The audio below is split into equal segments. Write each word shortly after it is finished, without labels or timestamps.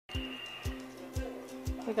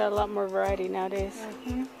We got a lot more variety nowadays.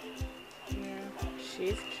 Mm-hmm. Yeah.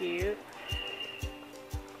 She's cute.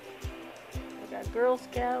 We got Girl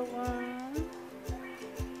Scout one.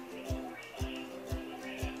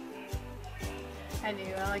 I do.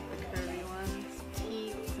 I like the curvy ones.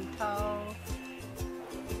 Peeps and tall.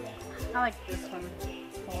 I like this one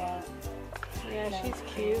a lot. Yeah, she's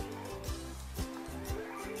cute.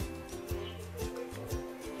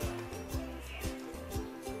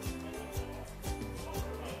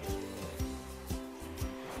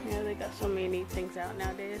 Yeah, they got so many neat things out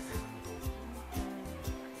nowadays.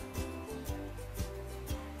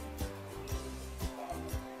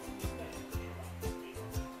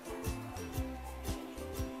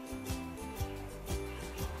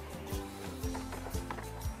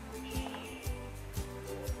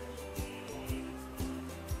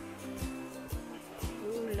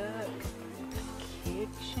 Ooh, look.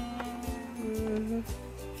 Kitchen. Mm-hmm.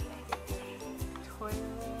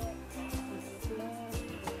 Toilet.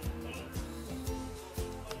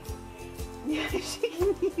 Yeah, she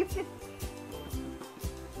can even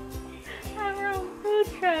have her own food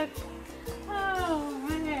truck. Oh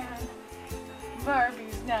man.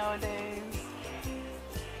 Barbies nowadays.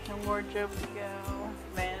 A wardrobe to go.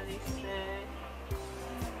 Vanity set.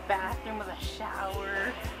 Bathroom with a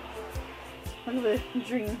shower. Look at the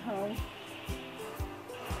dream home.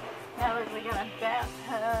 Now look, we got a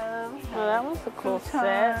bathtub. Oh, that was a cool futon.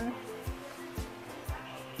 set.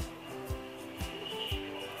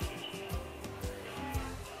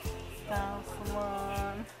 Nail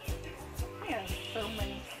salon. I got so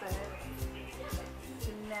many sets.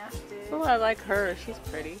 Gymnastics. Oh, I like her. She's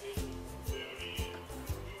pretty.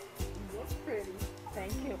 That's pretty.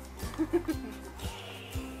 Thank you.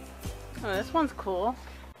 Oh, this one's cool.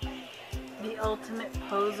 The ultimate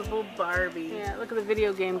posable Barbie. Yeah, look at the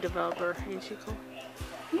video game developer. Ain't she cool?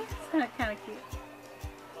 Yeah, it's kind of cute.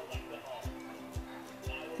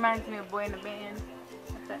 Reminds me of Boy in the Band.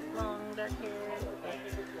 With that long dark hair.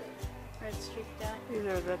 Red streaked out. These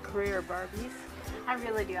are the career Barbies. I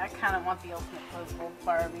really do. I kind of want the ultimate posable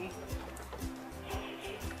Barbie.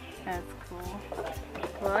 That's cool.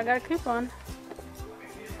 Well, I got a coupon.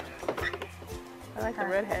 I like the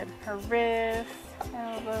redhead. Her wrists,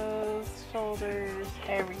 elbows, shoulders,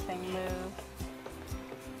 everything moves.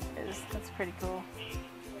 That's pretty cool.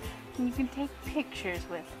 And you can take pictures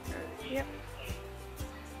with her. Yep.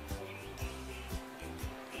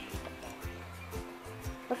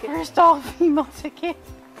 Okay. First all-female ticket.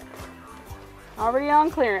 Already on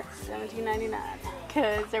clearance, $17.99.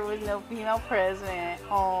 Because there was no female president.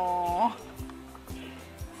 Oh,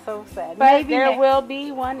 so sad. But Maybe there will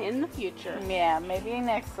be one in the future. Yeah, maybe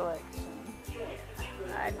next election.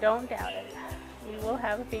 I don't doubt it. We will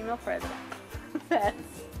have a female president. That's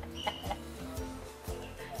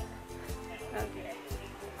Okay.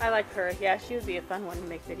 I like her. Yeah, she would be a fun one to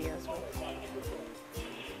make videos with.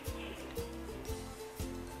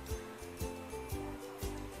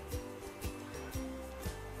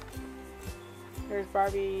 There's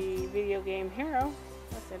Barbie video game hero.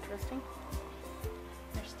 That's interesting.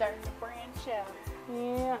 they're starting to branch out.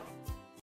 Yeah.